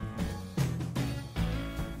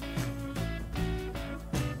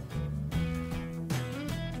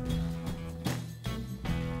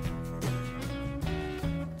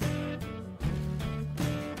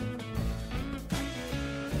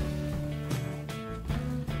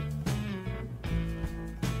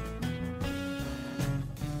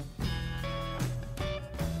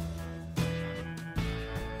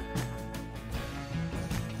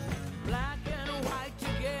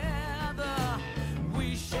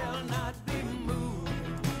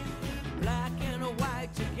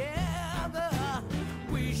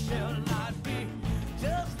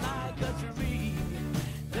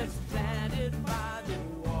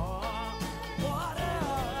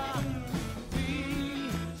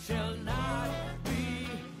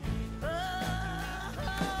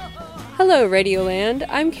Hello, Radioland.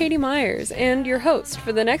 I'm Katie Myers, and your host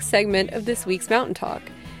for the next segment of this week's Mountain Talk.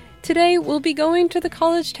 Today, we'll be going to the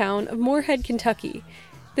college town of Moorhead, Kentucky.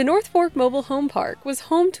 The North Fork Mobile Home Park was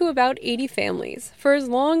home to about 80 families for as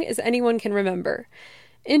long as anyone can remember.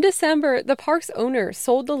 In December, the park's owner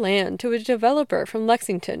sold the land to a developer from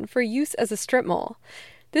Lexington for use as a strip mall.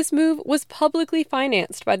 This move was publicly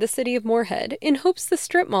financed by the city of Moorhead in hopes the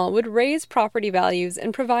strip mall would raise property values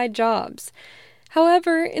and provide jobs.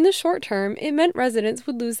 However, in the short term, it meant residents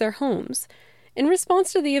would lose their homes. In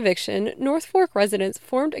response to the eviction, North Fork residents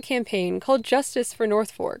formed a campaign called Justice for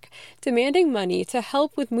North Fork, demanding money to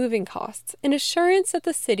help with moving costs and assurance that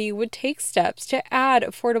the city would take steps to add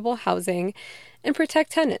affordable housing and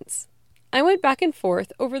protect tenants. I went back and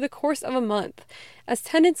forth over the course of a month as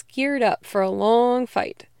tenants geared up for a long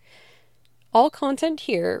fight. All content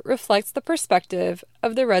here reflects the perspective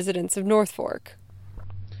of the residents of North Fork.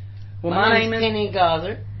 Well, my name is Penny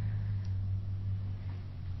Goddard,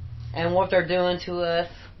 and what they're doing to us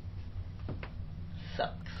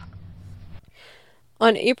sucks.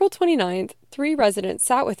 On April 29th, 3 residents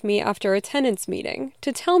sat with me after a tenants meeting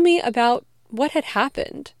to tell me about what had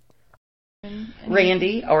happened.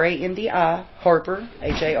 Randy, R-A-N-D-I, Harper,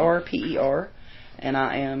 H-A-R-P-E-R, and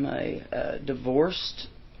I am a divorced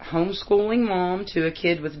homeschooling mom to a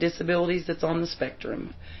kid with disabilities that's on the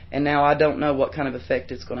spectrum. And now I don't know what kind of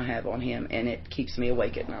effect it's going to have on him, and it keeps me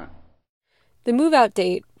awake at night. The move-out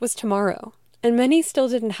date was tomorrow, and many still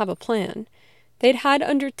didn't have a plan. They'd had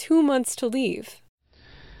under 2 months to leave.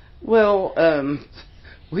 Well,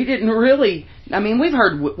 we didn't really. I mean, we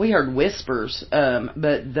heard whispers,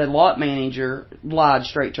 but the lot manager lied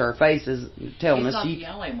straight to our faces, telling us. He's not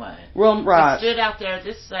the only one. Well, right. We stood out there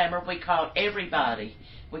this summer. We called everybody.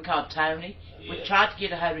 We called Tony. We tried to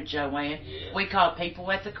get a hold of Joanne. We called people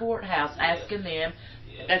at the courthouse, asking them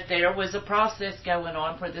if there was a process going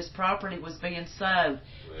on where this property was being sold.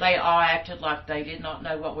 They all acted like they did not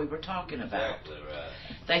know what we were talking about.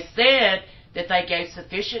 They said that they gave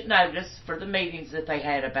sufficient notice for the meetings that they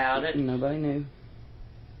had about it. Nobody knew.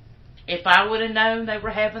 If I would have known they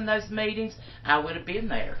were having those meetings, I would have been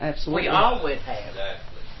there. Absolutely. We all would have.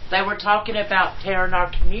 They were talking about tearing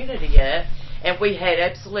our community up, and we had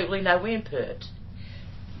absolutely no input.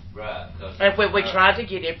 Right. And when we tried to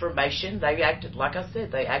get information, they acted, like I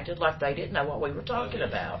said, they acted like they didn't know what we were talking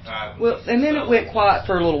about. Well, and then it went quiet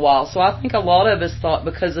for a little while, so I think a lot of us thought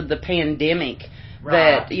because of the pandemic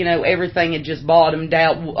that, you know, everything had just bottomed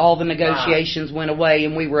out, all the negotiations went away,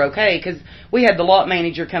 and we were okay, because we had the lot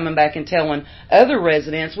manager coming back and telling other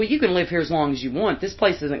residents, well, you can live here as long as you want. This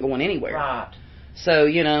place isn't going anywhere. Right. So,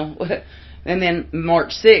 you know, and then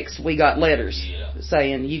March 6th, we got letters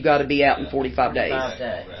saying you got to be out in 45 days.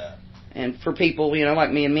 And for people, you know,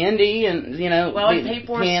 like me and Mindy and, you know, well, and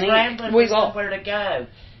people are scrambling for somewhere to go.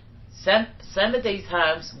 Some of these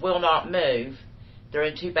homes will not move. They're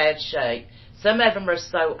in too bad shape. Some of them are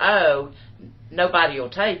so old, nobody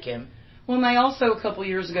will take them. Well, and they also, a couple of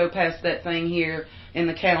years ago, passed that thing here in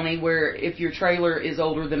the county where if your trailer is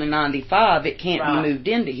older than a 95, it can't be moved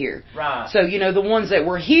into here. Right. So, you know, the ones that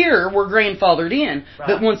were here were grandfathered in. Right.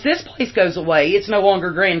 But once this place goes away, it's no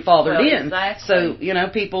longer grandfathered in. Exactly. So, you know,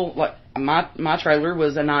 people, like, my trailer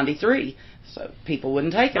was a 93, so people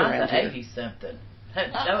wouldn't take it around here. Mine's an 80-something.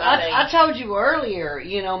 I told you earlier,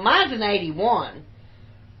 you know, mine's an 81.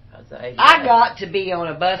 I got to be on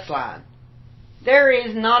a bus line. There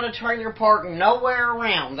is not a trailer park nowhere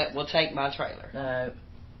around that will take my trailer. No.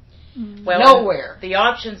 Well, nowhere. The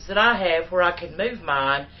options that I have where I can move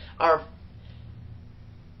mine are,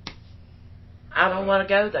 I don't want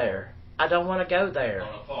to go there. I don't want to go there.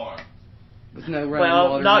 On a farm. With no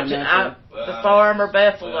running water. Not the farm or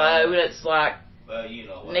Buffalo. It's like, you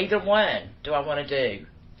know neither one do I want to do.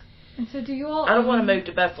 And so do you all... I don't want to move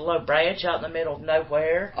to Buffalo Branch out in the middle of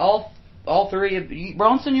nowhere. All three of you.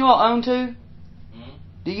 Bronson, you all own too?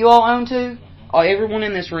 Do you all own too? Oh, everyone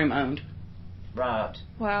in this room owned. Right.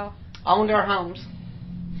 Wow. Owned our homes.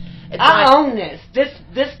 I own this.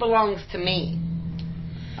 This belongs to me.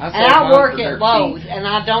 And I work at Lowe's, and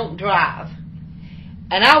I don't drive.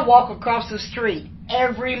 And I walk across the street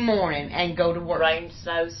every morning and go to work. Rain,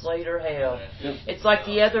 snow, sleet, or hail. Yep. It's like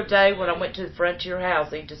the other day when I went to the Frontier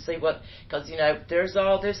Housing to see what, because, you know, there's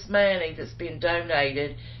all this money that's been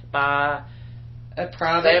donated by a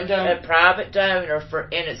private donor for,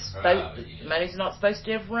 and it's money's not supposed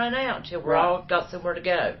to ever run out until we're all got somewhere to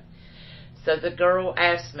go. So the girl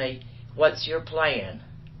asked me, "What's your plan?"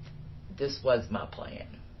 This was my plan.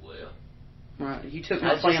 Right, you took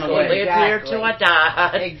my plan away. I was just going to live here till I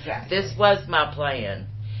die. Exactly. This was my plan.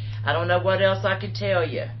 I don't know what else I can tell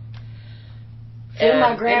you. Two of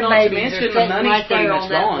my And not to grandbabies mention are the sitting money's right pretty there much on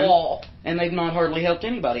that gone. wall. And they've not hardly helped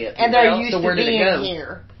anybody up And here. they're Well, used so to where did it being go?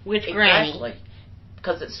 here with Granny. Exactly.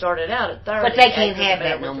 Because it started out at 30. But they can't after have the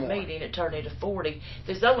mayor that no went to more. meeting, it turned into 40.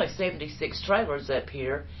 There's only 76 trailers up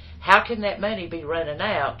here. How can that money be running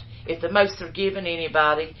out if the most they're giving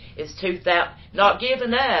anybody is $2,000? Not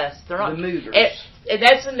giving us. They're not. The movers. And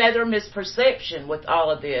that's another misperception with all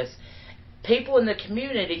of this. People in the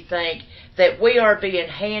community think that we are being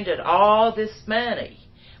handed all this money.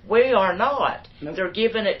 We are not. Nope. They're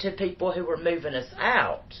giving it to people who are moving us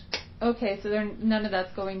out. Okay, so none of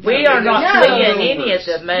that's going to... We are not No. seeing any of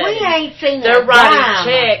the money. We ain't seen They're a writing dime.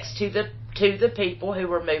 checks to the people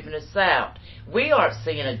who are moving us out. We aren't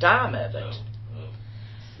seeing a dime of it.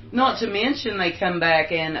 Not to mention they come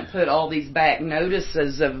back and put all these back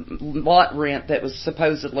notices of lot rent that was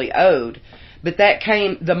supposedly owed. But that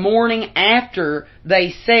came the morning after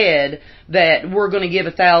they said that we're going to give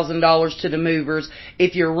 $1,000 to the movers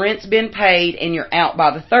if your rent's been paid and you're out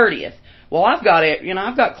by the 30th. Well, I've got it.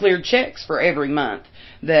 I've got cleared checks for every month.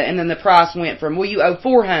 And then the price went from, well, you owe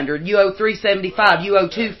 $400, you owe $375, you owe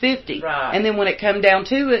 $250. Right. And then when it come down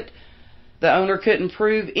to it, the owner couldn't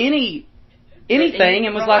prove anything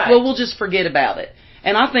and was like, Right. well, we'll just forget about it.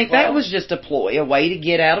 And I think that Well- was just a ploy, a way to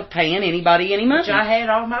get out of paying anybody any money. Which I had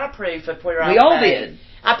all my proof of where We I all paid. did.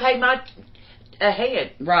 I paid my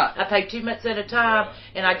ahead. Right. I pay 2 months at a time,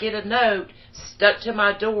 and I get a note stuck to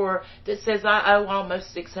my door that says I owe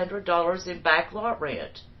almost $600 in back lot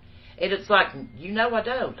rent. And it's like, I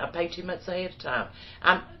don't. I pay 2 months ahead of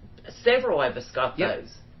time. Several of us got Yep.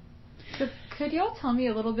 those. So could y'all tell me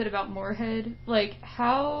a little bit about Moorhead? Like,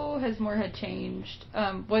 how has Moorhead changed?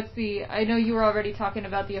 I know you were already talking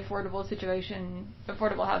about the affordable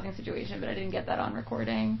housing situation, but I didn't get that on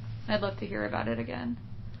recording. I'd love to hear about it again.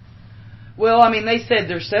 Well, they said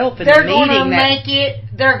themselves in They're the going to meeting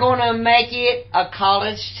that make it a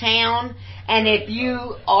college town, and if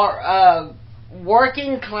you are a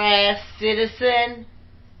working class citizen,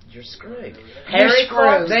 You're screwed. You're Harry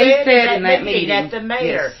Clark screwed. They said in that meeting meeting, at the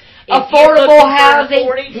mayor. yes. If Affordable you're looking for housing,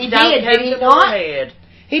 affordable, he don't did, come did he to not? Moorhead.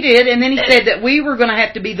 he did, and then he said that we were going to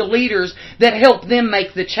have to be the leaders that helped them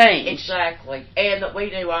make the change. Exactly, and that we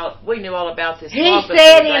knew all about this. he law before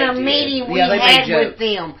said they in a did. meeting we Yeah, they made had jokes. with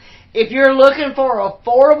them, if you're looking for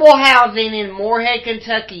affordable housing in Moorhead,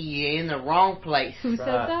 Kentucky, you're in the wrong place. Who said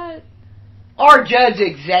Right. that? Our judge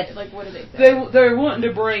executive. Like, what did they say? They're wanting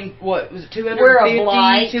to bring, what, was it We're a 250,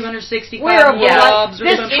 blight. 265 We're a jobs blight. or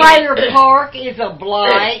This something? trailer park is a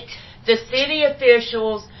blight. The city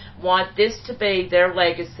officials want this to be their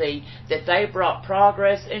legacy, that they brought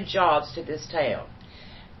progress and jobs to this town.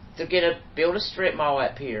 They're going to build a strip mall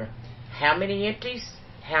up here. How many empty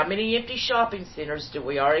shopping centers do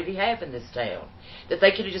we already have in this town? That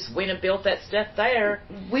they could have just went and built that stuff there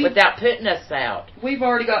without putting us out. We've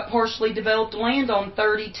already got partially developed land on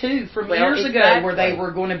 32 from Well, years ago exactly. where they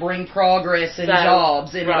were going to bring progress and So,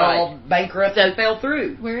 jobs, and right. it all bankrupted and fell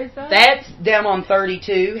through. Where is that? That's Down on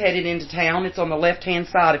 32, headed into town. It's on the left-hand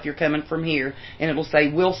side if you're coming from here. And it'll say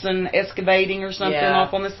Wilson Excavating or something Yeah.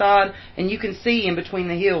 off on the side. And you can see in between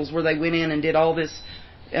the hills where they went in and did all this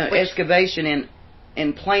excavation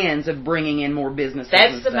and plans of bringing in more businesses.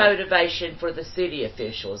 That's and the stuff. motivation for the city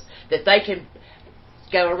officials, that they can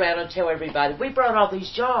go around and tell everybody, we brought all these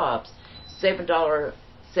jobs,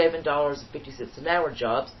 $7.50 an hour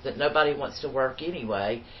jobs that nobody wants to work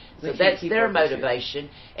anyway. So They can't that's keep their up with it. motivation.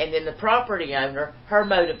 And then the property owner, her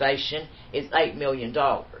motivation is $8 million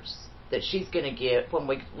that she's going to get when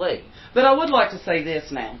we leave. But I would like to say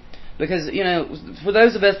this now. Because, for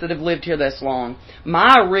those of us that have lived here this long,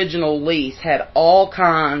 my original lease had all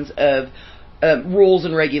kinds of rules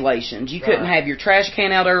and regulations. You couldn't Right. have your trash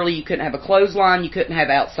can out early. You couldn't have a clothesline. You couldn't have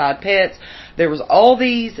outside pets. There was all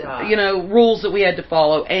these, Right. rules that we had to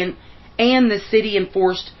follow. And the city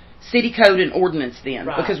enforced city code and ordinance then.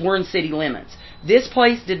 Right. Because we're in city limits. This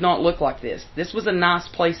place did not look like this. This was a nice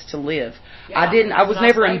place to live. I it's was a nice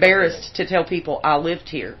never neighborhood. embarrassed to tell people I lived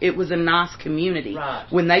here. It was a nice community. Right.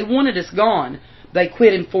 When they wanted us gone, they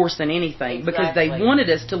quit enforcing anything because they Exactly. wanted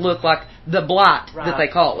us to look like the blight that Right. they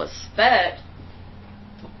call us. But,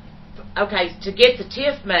 okay, to get the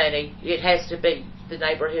TIF money, the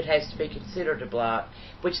neighborhood has to be considered a block,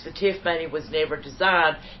 which the TIF money was never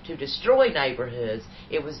designed to destroy neighborhoods.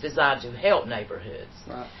 It was designed to help neighborhoods.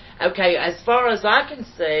 Right. Okay, as far as I can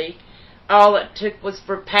see, all it took was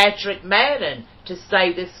for Patrick Madden to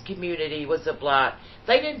say this community was a block.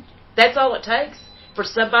 That's all it takes for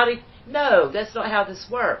somebody. No, that's not how this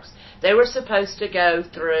works. They were supposed to go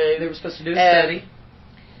through. They were supposed to do a study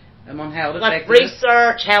on how it like affected us.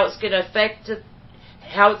 research how it's going to affect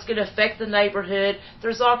how it's going to affect the neighborhood.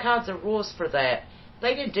 There's all kinds of rules for that.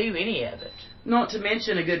 They didn't do any of it. Not to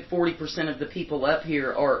mention a good 40% of the people up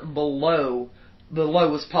here are below the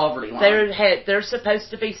lowest poverty line. There's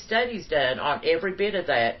supposed to be studies done on every bit of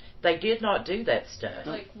that. They did not do that stuff.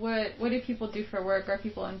 Like, what do people do for work? Are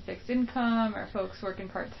people on fixed income? Are folks working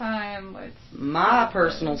part-time? My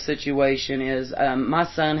personal situation is my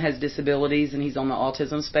son has disabilities and he's on the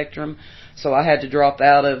autism spectrum, so I had to drop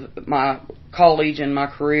out of my college and my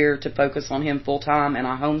career to focus on him full-time, and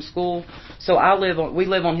I homeschool. So we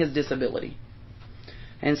live on his disability.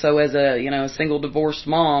 And so as a single divorced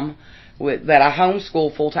mom, that I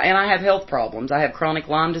homeschool full time, and I have health problems. I have chronic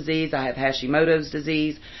Lyme disease, I have Hashimoto's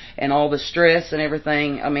disease, and all the stress and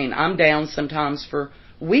everything. I mean, I'm down sometimes for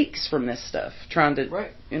weeks from this stuff, trying to,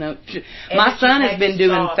 My son has been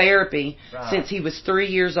doing therapy since he was 3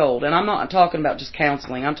 years old, and I'm not talking about just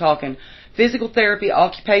counseling. I'm talking physical therapy,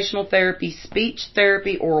 occupational therapy, speech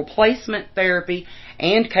therapy, oral placement therapy,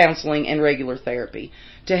 and counseling and regular therapy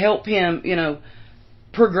to help him,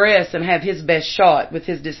 progress and have his best shot with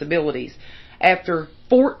his disabilities. After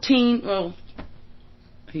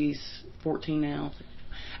he's 14 now.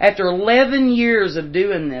 After 11 years of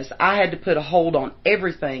doing this, I had to put a hold on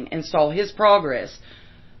everything and saw his progress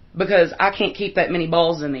because I can't keep that many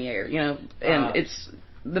balls in the air, and it's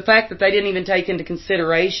the fact that they didn't even take into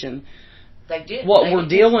consideration what we're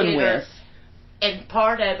dealing with. And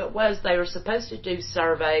part of it was they were supposed to do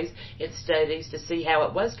surveys and studies to see how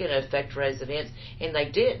it was going to affect residents, and they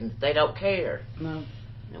didn't. They don't care. No.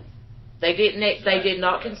 They didn't. They did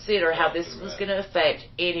not consider how this was going to affect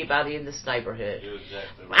anybody in this neighborhood. You're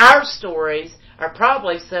exactly right. Our stories are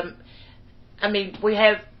probably we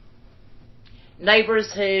have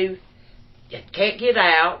neighbors who can't get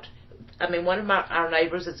out. One of our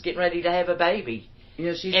neighbors is getting ready to have a baby.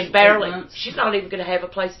 Yeah, she's not even going to have a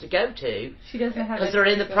place to go to. She doesn't have because they're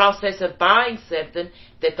in the process of buying something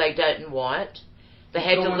that they didn't want. They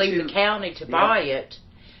had to leave the county to buy it.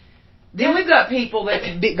 Then we've got people that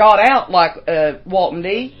got out, like Walton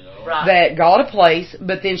D, that got a place,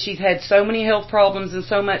 but then she's had so many health problems and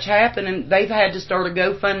so much happen, and they've had to start a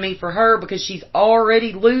GoFundMe for her because she's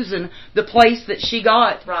already losing the place that she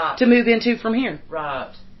got to move into from here.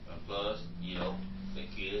 Right. And plus, the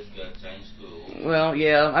kids got to change school. Well,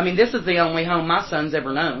 yeah. This is the only home my son's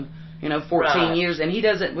ever known. 14 years, and he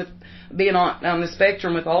doesn't, with being on the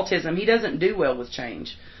spectrum with autism, he doesn't do well with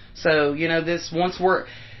change. So, this once we're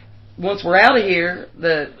out of here,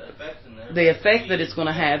 the effect that it's going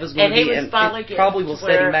to have is going to be, and it probably will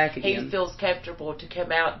set him back again. He feels comfortable to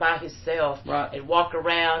come out by himself and walk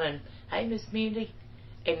around and, hey, Miss Mindy.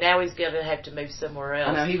 And now he's going to have to move somewhere else.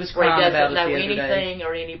 I know, he was crying about it the other day. He doesn't know anything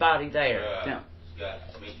or anybody there. Yeah. He's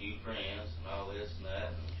got to meet new friends and all this and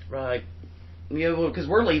that. Right. Yeah, well, because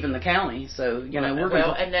we're leaving the county, so, we're going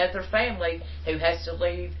to... another family who has to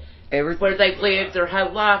leave everything where they've lived their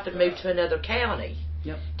whole life and move to another county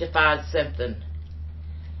to find something.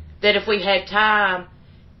 That if we had time,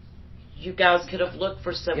 you guys could have looked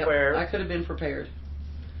for somewhere. I could have been prepared.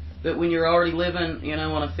 But when you're already living,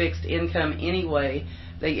 on a fixed income anyway,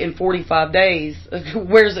 in 45 days,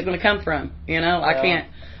 where's it going to come from?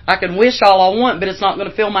 I can wish all I want, but it's not going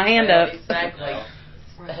to fill my hand up. Exactly.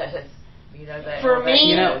 That. For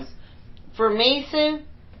me, Sue,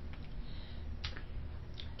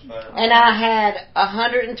 and I had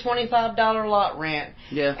 $125 lot rent.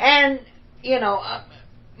 Yeah. And,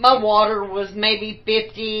 my water was maybe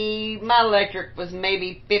 $50, my electric was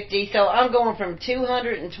maybe $50, so I'm going from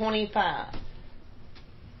 $225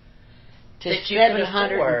 to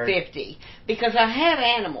 $750 because I have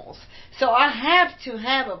animals. So I have to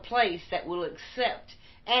have a place that will accept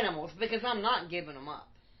animals because I'm not giving them up.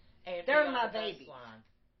 They're my babies.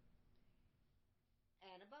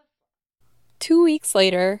 2 weeks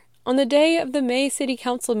later, on the day of the May City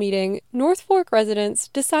Council meeting, North Fork residents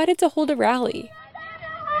decided to hold a rally.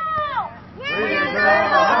 We deserve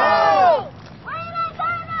a home! We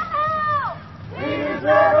deserve a home! We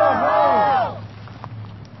deserve a home!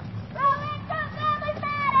 Low-income families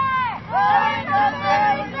matter! Low-income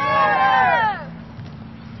families matter!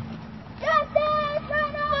 Justice for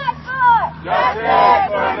North Fork! Justice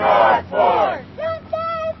for North Fork!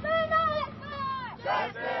 Justice for North Fork!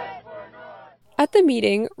 Justice for North Fork! At the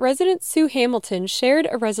meeting, resident Sue Hamilton shared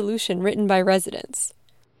a resolution written by residents.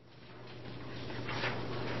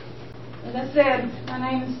 As I said, my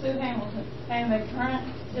name is Sue Hamilton. I am a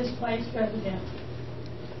current displaced resident.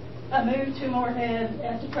 I moved to Moorhead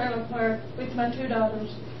at the trailer park with my two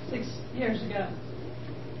daughters 6 years ago.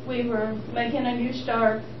 We were making a new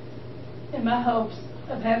start in my hopes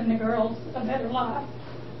of having the girls a better life.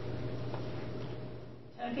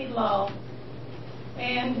 Kentucky law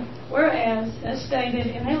And whereas, as stated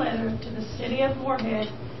in a letter to the City of Moorhead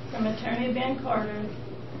from Attorney Ben Carter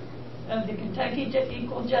of the Kentucky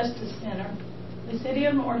Equal Justice Center, the City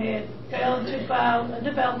of Moorhead failed to file a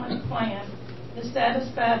development plan that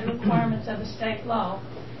satisfied the requirements of the state law,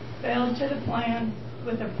 failed to the plan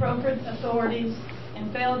with appropriate authorities,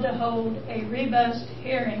 and failed to hold a robust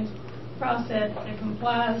hearing process that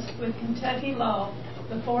complies with Kentucky law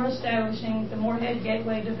before establishing the Moorhead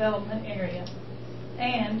Gateway Development Area.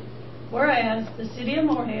 And whereas the City of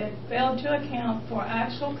Moorhead failed to account for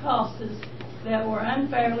actual costs that were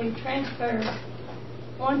unfairly transferred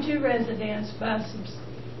onto residents by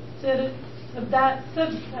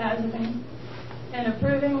subsidizing and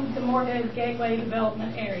approving the Moorhead Gateway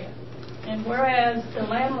Development Area. And whereas the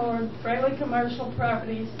landlord, Fraley Commercial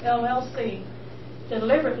Properties, LLC,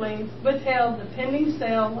 deliberately withheld the pending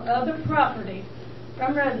sale of the property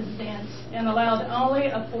from residents and allowed only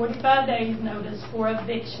a 45 days notice for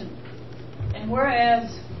eviction. And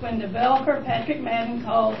whereas when developer Patrick Madden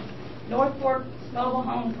called North Fork Mobile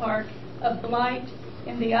Home Park a blight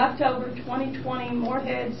in the October 2020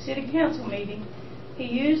 Moorhead City Council meeting, he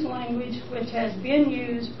used language which has been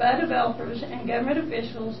used by developers and government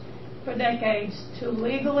officials for decades to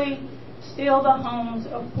legally steal the homes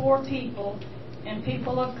of poor people and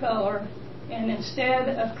people of color, and instead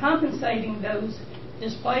of compensating those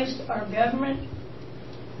displaced, our government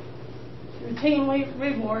routinely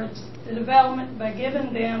rewards the development by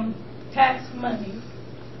giving them tax money.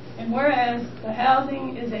 And whereas the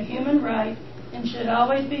housing is a human right and should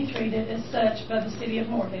always be treated as such by the City of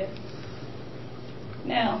Moorhead.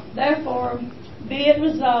 Now, therefore, be it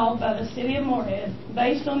resolved by the City of Moorhead,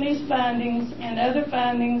 based on these findings and other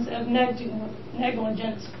findings of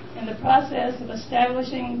negligence in the process of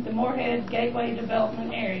establishing the Moorhead Gateway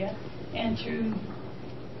Development Area, and to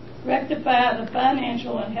rectify the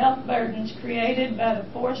financial and health burdens created by the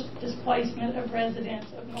forced displacement of residents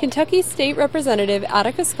of Moorhead. Kentucky State Representative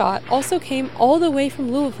Attica Scott also came all the way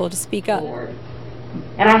from Louisville to speak up.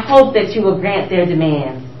 And I hope that you will grant their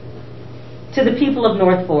demands. To the people of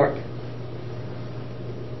North Fork,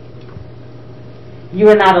 you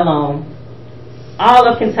are not alone. All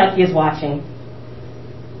of Kentucky is watching.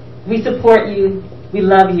 We support you. We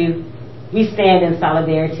love you. We stand in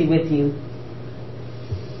solidarity with you.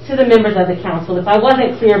 To the members of the council, if I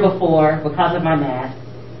wasn't clear before because of my mask,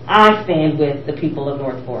 I stand with the people of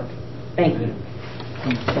North Fork. Thank you.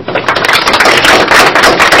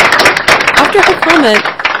 After her comment,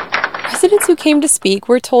 residents who came to speak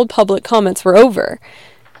were told public comments were over.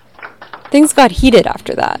 Things got heated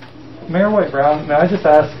after that. Mayor White-Brown, may I just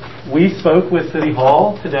ask, we spoke with City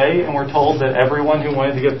Hall today and we're told that everyone who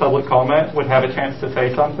wanted to give public comment would have a chance to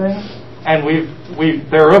say something. And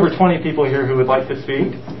there are over 20 people here who would like to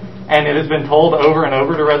speak. And it has been told over and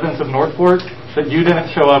over to residents of North Fork that you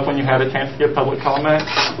didn't show up when you had a chance to give public comment.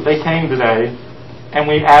 They came today and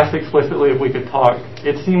we asked explicitly if we could talk.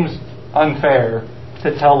 It seems unfair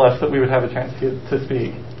to tell us that we would have a chance to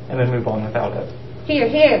speak and then move on without it.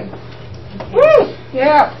 Here. Woo!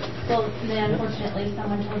 Yeah. Well, then unfortunately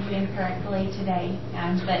someone told you incorrectly today,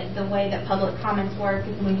 but the way that public comments work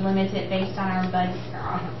is we limit it based on our budget,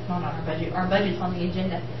 our budget's on the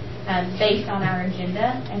agenda, based on our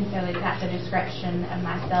agenda, and so it's at the discretion of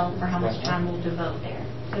myself for how much time we'll devote there.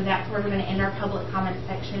 So that's where we're going to end our public comment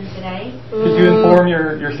section today. Did you inform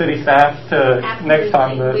your city staff to Absolutely. Next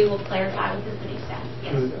time that we will clarify with the city staff.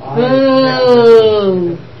 Yes.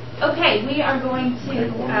 Okay, we are going to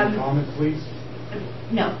comment, please.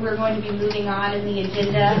 no, we're going to be moving on in the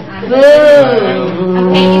agenda. Okay,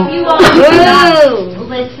 if you all cannot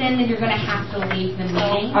listen, then you're going to have to leave the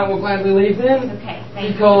meeting. I will gladly leave then. Okay,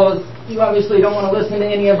 thank because you obviously don't want to listen to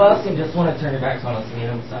any of us and just want to turn your backs on us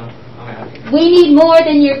again, so I'm out. We need more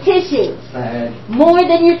than your tissue. More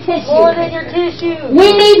than your tissue. More than your tissue.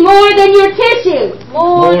 We need more than your tissue.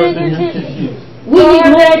 More than your tissue. We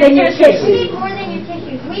need more than your tissue. We need more than your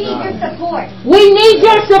tissue. We need your support. We need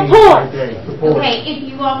your support. Support. Okay, if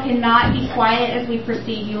you all cannot be quiet as we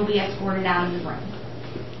proceed, you will be escorted out of the room.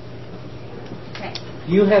 Okay.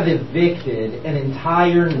 You have evicted an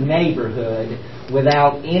entire neighborhood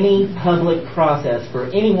without any public process for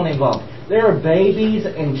anyone involved. There are babies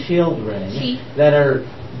and children that are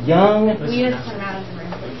young. Will you escort them out of the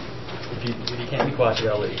room, please? If you can't be quiet,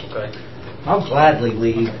 I'll leave, okay? I'll gladly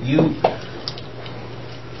leave.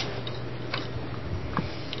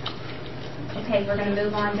 Okay, we're going to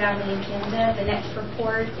move on down the agenda. The next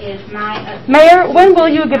report is Mayor, when will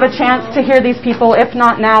you give a chance to hear these people, if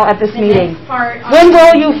not now at this meeting? When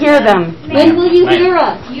will you hear them? When will you hear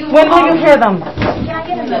us? When will you hear them? Can I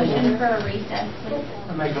get a motion for a recess, please?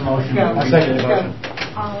 I make a motion. I second the motion.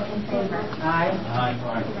 All in favor?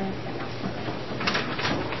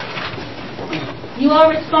 You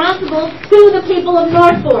are responsible to the people of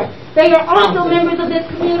North Fork. They are also members of this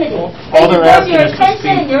community. All they're deserve asking your is to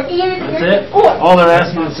attention, speak. your ears, and That's your it. support. All they're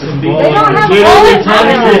asking is to speak. They don't have Get all the the time.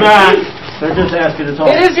 attention back. They're just asking to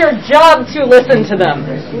talk. It is your job to listen to them.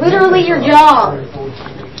 Literally your job.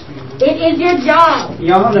 It is your job.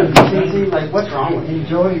 Y'all are busy, like, what's wrong with you?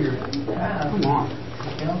 Enjoy your... Come on.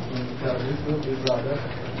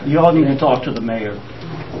 You all need to talk to the mayor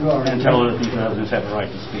and tell her that these residents have a right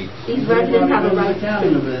to speak. These residents have a right to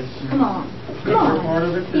speak. Come on. Come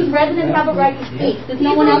on. These residents have a right to speak. Does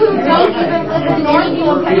no one else who don't even live in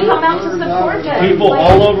Northfield can come out to support them? People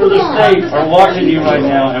all over the state are watching you right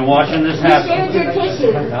now and watching this You happen. shared your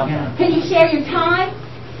tissues. Can you share your time?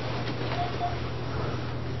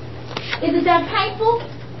 Is it that painful?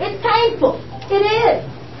 It's painful. It is.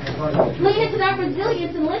 Lean into that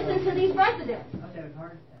resilience and listen to these residents.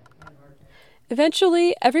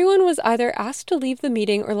 Eventually, everyone was either asked to leave the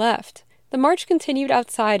meeting or left. The march continued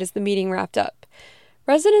outside as the meeting wrapped up.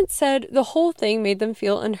 Residents said the whole thing made them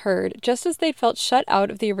feel unheard, just as they'd felt shut out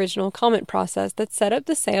of the original comment process that set up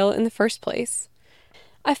the sale in the first place.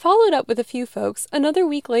 I followed up with a few folks another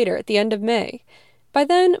week later at the end of May. By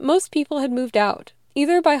then, most people had moved out,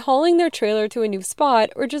 either by hauling their trailer to a new spot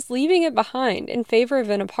or just leaving it behind in favor of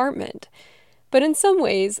an apartment. But in some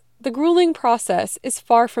ways, the grueling process is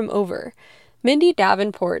far from over. Mindy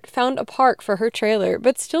Davenport found a park for her trailer,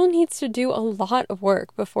 but still needs to do a lot of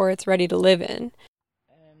work before it's ready to live in.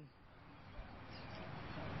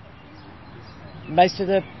 Most of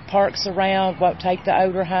the parks around won't take the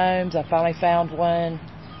older homes. I finally found one.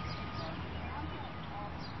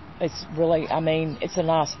 It's really, I mean, it's a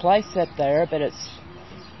nice place up there, but it's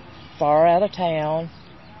far out of town.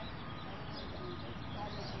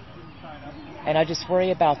 And I just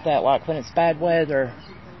worry about that, like when it's bad weather,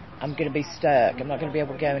 I'm going to be stuck. I'm not going to be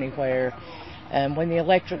able to go anywhere. When the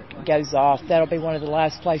electric goes off, that'll be one of the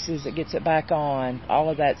last places that gets it back on,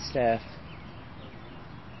 all of that stuff.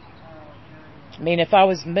 I mean, if I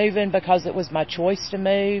was moving because it was my choice to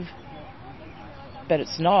move, but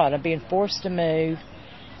it's not. I'm being forced to move,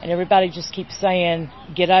 and everybody just keeps saying,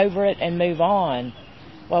 get over it and move on.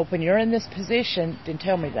 Well, when you're in this position, then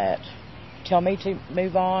tell me that. Tell me to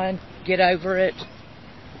move on, get over it.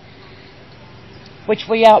 Which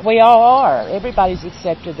we all are. Everybody's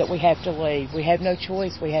accepted that we have to leave. We have no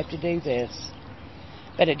choice. We have to do this.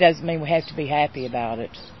 But it doesn't mean we have to be happy about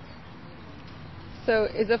it. So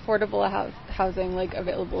is affordable housing like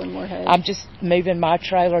available in Moorhead? I'm just moving my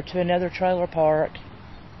trailer to another trailer park.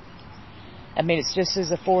 I mean, it's just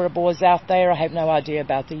as affordable as out there. I have no idea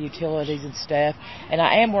about the utilities and stuff. And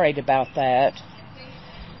I am worried about that.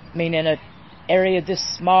 I mean, in an area this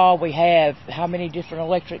small, we have how many different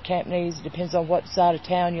electric companies. Depends on what side of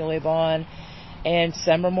town you live on. And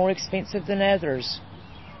some are more expensive than others.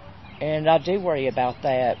 And I do worry about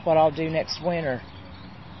that, what I'll do next winter.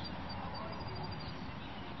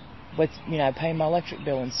 With, paying my electric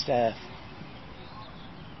bill and stuff.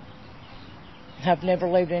 I've never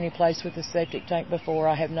lived any place with a septic tank before.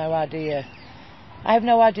 I have no idea. I have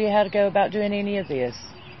no idea how to go about doing any of this.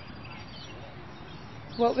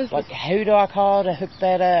 What was who do I call to hook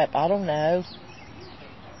that up? I don't know.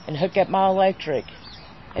 And hook up my electric.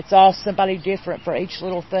 It's all somebody different for each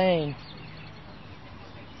little thing.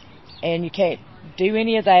 And you can't do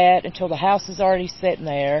any of that until the house is already sitting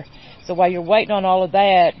there. So while you're waiting on all of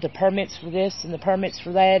that, the permits for this and the permits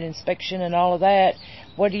for that, inspection and all of that,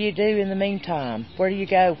 what do you do in the meantime? Where do you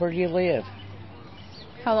go? Where do you live?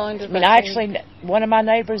 How long does that take? One of my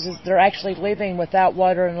neighbors, they're actually living without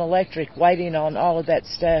water and electric, waiting on all of that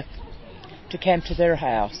stuff to come to their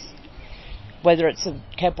house. Whether it's a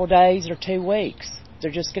couple days or 2 weeks,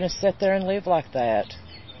 they're just going to sit there and live like that.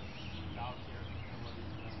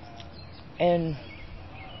 And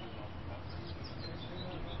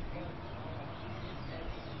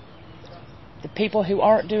the people who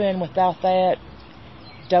aren't doing without that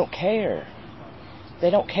don't care. They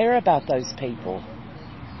don't care about those people.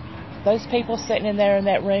 Those people sitting in there in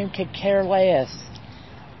that room could care less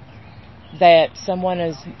that someone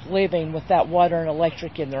is living without water and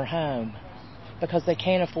electric in their home because they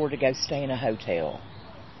can't afford to go stay in a hotel.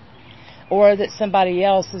 Or that somebody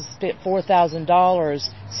else has spent $4,000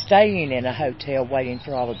 staying in a hotel waiting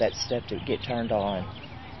for all of that stuff to get turned on.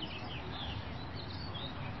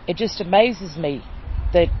 It just amazes me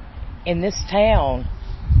that in this town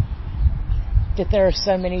that there are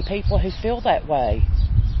so many people who feel that way,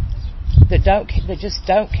 that just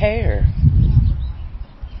don't care.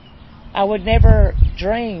 I would never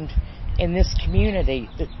dreamed in this community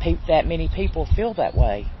that that many people feel that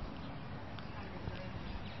way.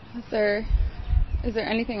 Is there Is there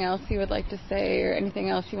anything else you would like to say or anything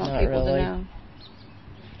else you want Not people really. to know?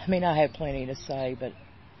 I mean, I have plenty to say, but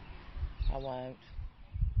I won't.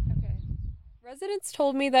 Okay. Residents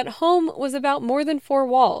told me that home was about more than 4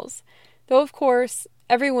 walls, though of course,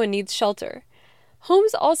 everyone needs shelter.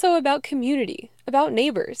 Home's also about community, about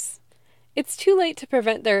neighbors. It's too late to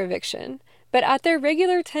prevent their eviction, but at their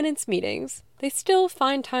regular tenants' meetings, they still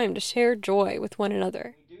find time to share joy with one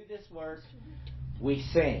another. We do this work, we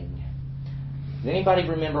sing. Does anybody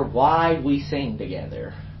remember why we sing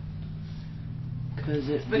together? Because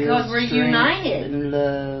we're united. And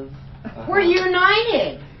love. We're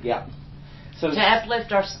united. Yeah. So to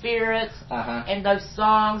uplift our spirits, and those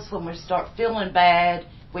songs, when we start feeling bad,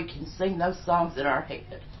 we can sing those songs in our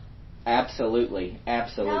head. Absolutely.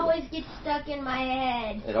 It always gets stuck in my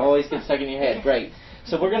head. It always gets stuck in your head. Great.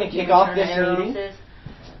 So we're going to kick off this meeting.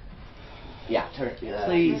 Yeah,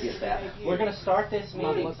 please get that. We're going to start this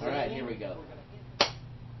meeting. All right, here we go.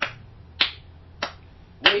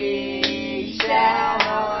 We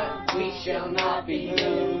shall not be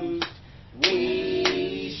moved.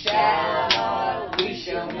 We shall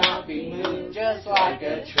not be moved. Just like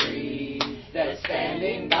a tree that's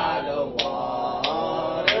standing by the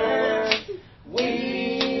water.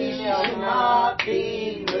 We shall not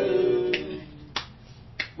be moved.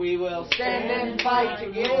 We will stand and fight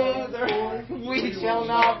together. We shall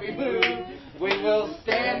not be moved. We will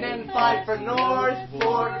stand and fight for North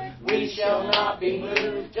Fork. We shall not be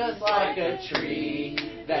moved. Just like a tree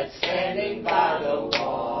that's standing by the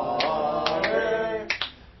water.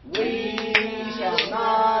 We shall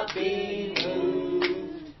not be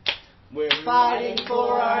moved. We're fighting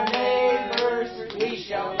for our neighbors. We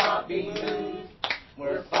shall not be moved.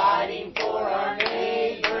 We're fighting for our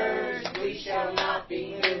neighbors. We shall not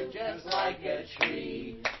be moved. Just like a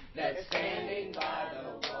tree that's standing by the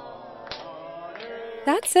water.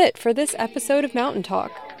 That's it for this episode of Mountain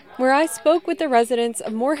Talk, where I spoke with the residents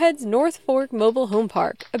of Moorhead's North Fork Mobile Home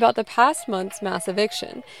Park about the past month's mass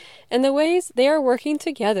eviction and the ways they are working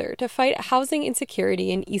together to fight housing insecurity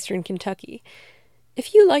in eastern Kentucky.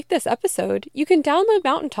 If you like this episode, you can download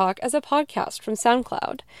Mountain Talk as a podcast from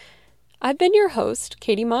SoundCloud. I've been your host,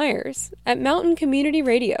 Katie Myers, at Mountain Community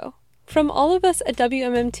Radio. From all of us at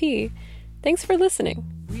WMMT, thanks for listening.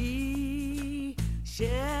 We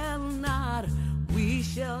shall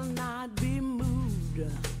not be moved.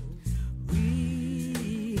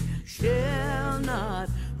 We shall not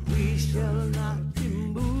be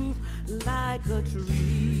moved like a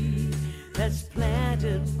tree that's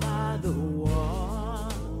planted by the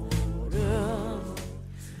water.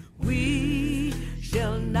 We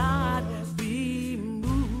shall not be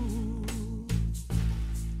moved.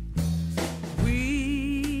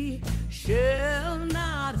 We shall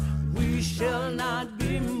not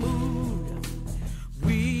be moved.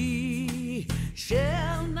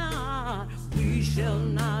 We shall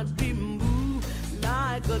not be moved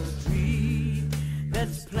like a tree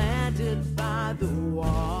that's planted by the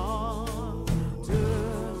water.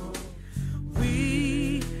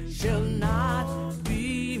 We shall not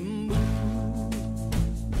be moved.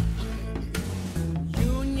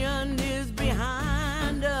 Union is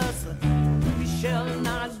behind us. We shall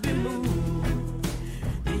not be moved.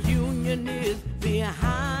 The union is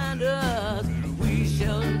behind us. We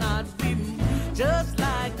shall not be moved. Just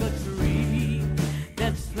like a tree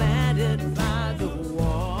that's planted by the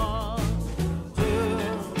water.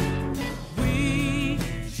 We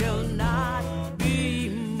shall not be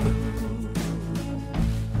moved.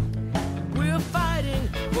 We're fighting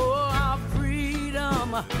for our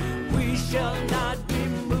freedom. We shall not be